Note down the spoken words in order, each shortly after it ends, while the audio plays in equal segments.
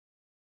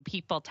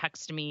people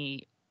text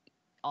me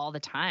all the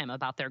time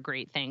about their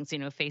great things,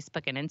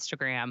 Facebook and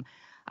Instagram.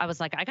 I was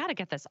like, I got to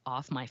get this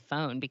off my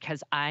phone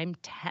because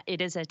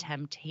it is a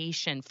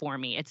temptation for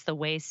me. It's the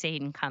way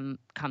Satan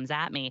comes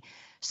at me.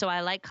 So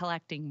I like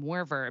collecting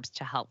more verbs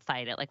to help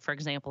fight it. Like, for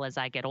example, as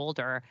I get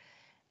older,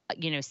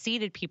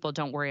 seated people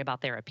don't worry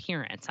about their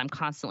appearance. I'm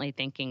constantly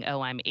thinking,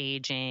 oh, I'm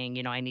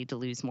aging, I need to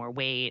lose more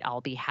weight.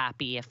 I'll be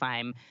happy if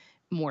I'm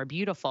more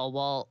beautiful.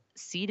 Well,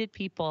 seated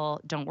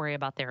people don't worry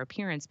about their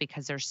appearance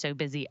because they're so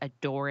busy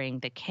adoring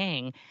the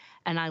King.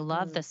 And I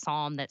love the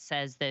psalm that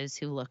says those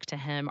who look to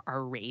him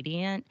are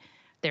radiant.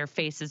 Their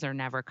faces are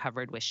never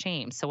covered with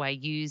shame. So I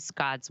use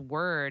God's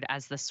word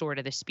as the sword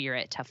of the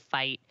Spirit to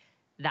fight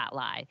that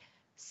lie.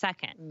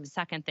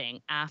 Second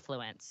thing,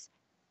 affluence.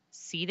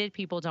 Seated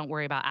people don't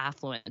worry about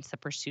affluence, the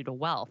pursuit of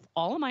wealth.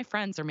 All of my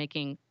friends are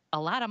making a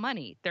lot of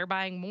money. They're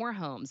buying more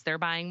homes. They're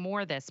buying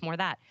more this, more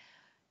that.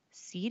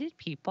 Seated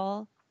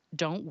people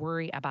don't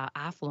worry about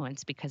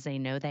affluence because they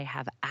know they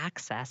have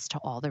access to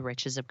all the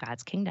riches of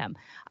God's kingdom.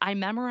 I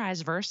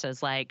memorize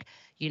verses like,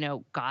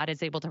 God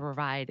is able to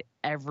provide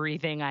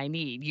everything I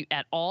need.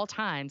 At all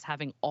times,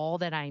 having all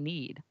that I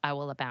need, I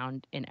will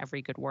abound in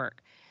every good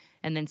work.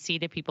 And then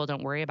seated people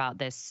don't worry about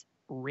this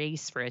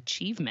race for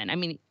achievement. I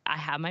mean, I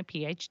have my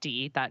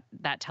PhD.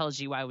 That tells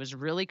you I was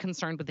really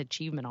concerned with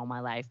achievement all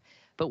my life.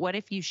 But what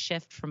if you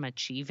shift from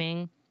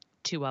achieving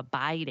to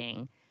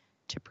abiding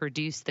to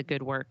produce the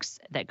good works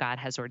that God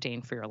has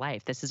ordained for your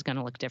life? This is going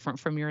to look different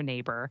from your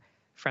neighbor,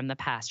 from the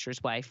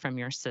pastor's wife, from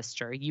your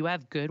sister. You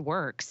have good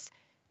works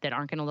that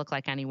aren't going to look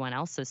like anyone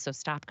else's, so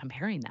stop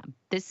comparing them.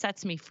 This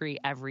sets me free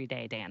every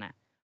day, Dana.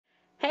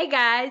 Hey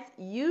guys,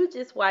 you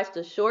just watched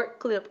a short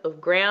clip of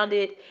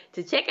Grounded.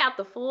 To check out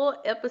the full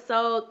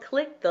episode,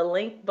 click the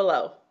link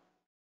below.